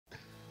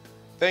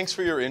Thanks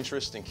for your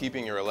interest in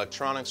keeping your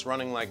electronics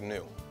running like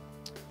new.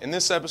 In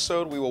this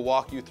episode, we will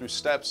walk you through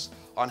steps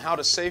on how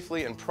to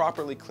safely and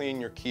properly clean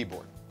your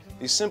keyboard.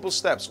 These simple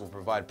steps will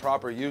provide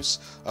proper use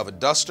of a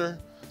duster,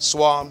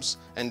 swabs,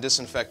 and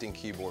disinfecting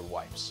keyboard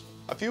wipes.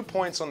 A few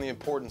points on the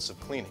importance of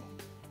cleaning.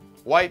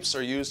 Wipes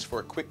are used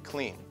for a quick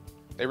clean.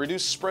 They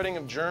reduce spreading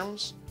of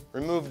germs,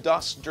 remove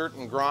dust, dirt,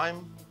 and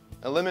grime,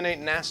 eliminate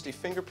nasty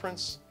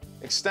fingerprints,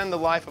 extend the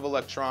life of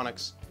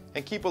electronics,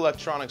 and keep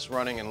electronics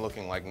running and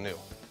looking like new.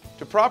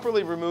 To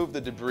properly remove the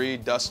debris,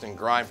 dust, and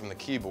grime from the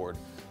keyboard,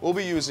 we'll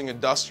be using a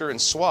duster and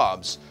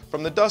swabs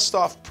from the Dust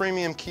Off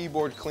Premium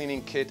Keyboard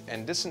Cleaning Kit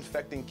and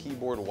Disinfecting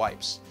Keyboard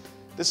Wipes.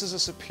 This is a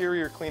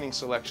superior cleaning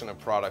selection of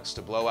products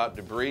to blow out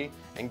debris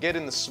and get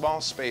in the small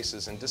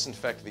spaces and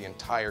disinfect the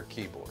entire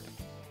keyboard.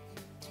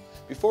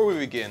 Before we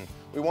begin,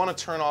 we want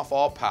to turn off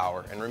all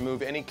power and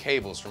remove any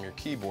cables from your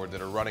keyboard that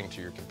are running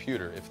to your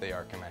computer if they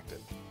are connected.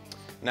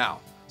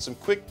 Now, some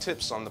quick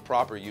tips on the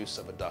proper use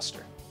of a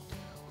duster.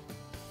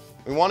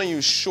 We want to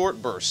use short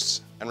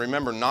bursts, and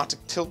remember not to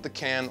tilt the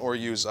can or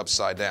use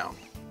upside down.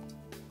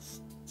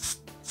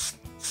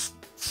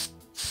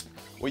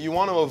 What you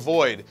want to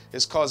avoid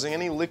is causing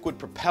any liquid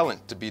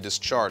propellant to be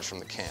discharged from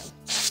the can.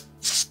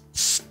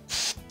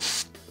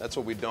 That's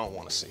what we don't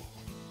want to see.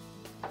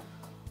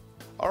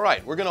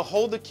 Alright, we're going to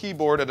hold the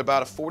keyboard at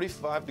about a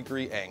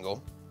 45-degree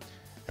angle,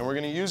 and we're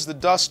going to use the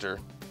duster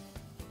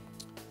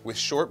with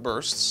short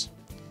bursts,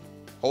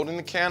 holding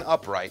the can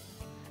upright,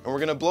 and we're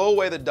going to blow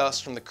away the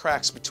dust from the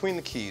cracks between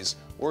the keys,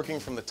 working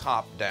from the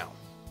top down.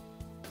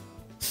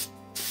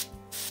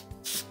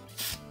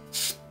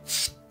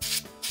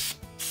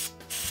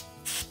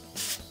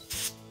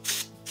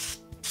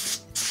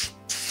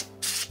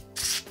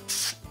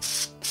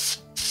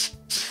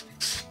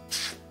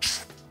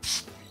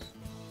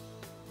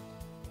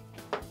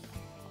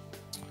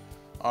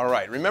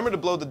 Alright, remember to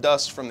blow the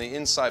dust from the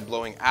inside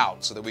blowing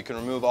out so that we can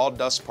remove all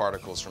dust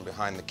particles from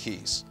behind the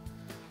keys.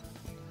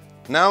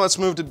 Now let's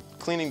move to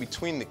cleaning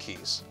between the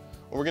keys.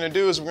 What we're going to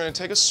do is we're going to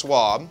take a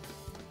swab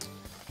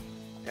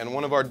and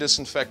one of our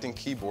disinfecting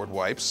keyboard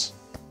wipes.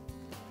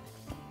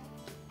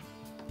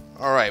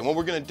 Alright, what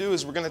we're going to do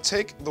is we're going to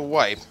take the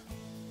wipe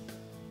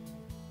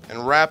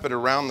and wrap it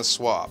around the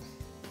swab.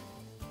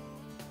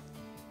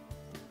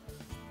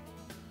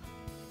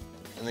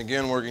 And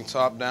again, working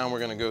top down, we're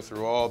going to go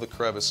through all the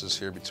crevices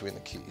here between the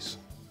keys.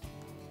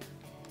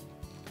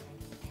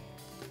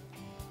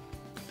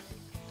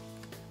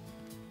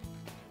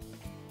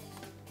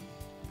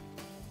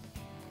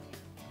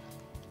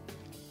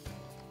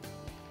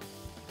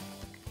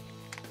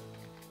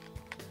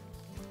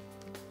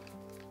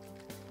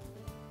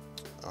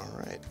 All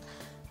right.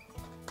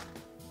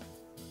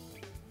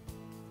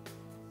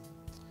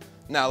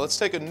 Now let's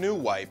take a new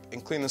wipe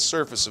and clean the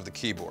surface of the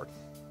keyboard.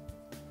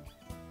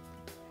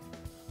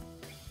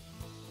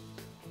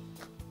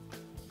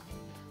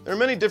 There are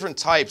many different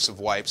types of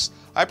wipes.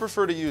 I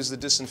prefer to use the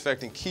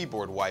disinfecting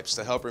keyboard wipes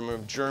to help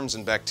remove germs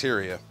and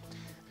bacteria.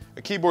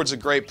 A keyboard's a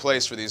great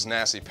place for these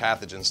nasty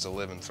pathogens to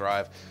live and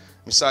thrive.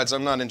 Besides,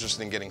 I'm not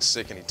interested in getting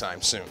sick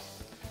anytime soon.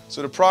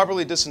 So to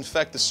properly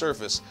disinfect the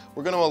surface,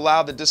 we're going to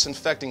allow the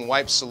disinfecting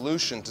wipe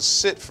solution to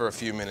sit for a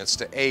few minutes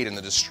to aid in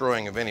the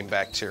destroying of any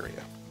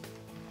bacteria.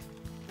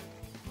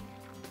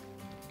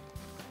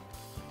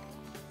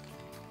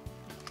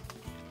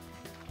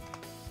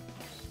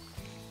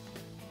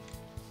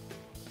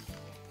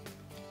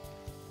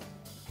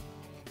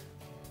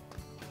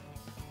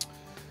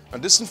 Now,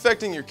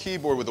 disinfecting your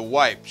keyboard with a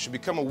wipe should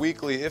become a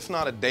weekly, if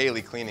not a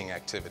daily, cleaning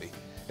activity.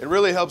 It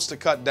really helps to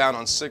cut down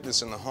on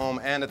sickness in the home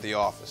and at the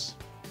office.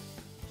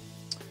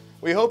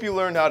 We hope you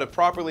learned how to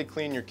properly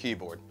clean your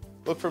keyboard.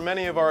 Look for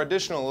many of our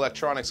additional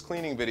electronics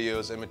cleaning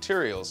videos and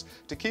materials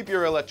to keep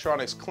your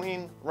electronics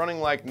clean, running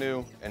like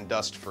new, and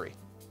dust-free.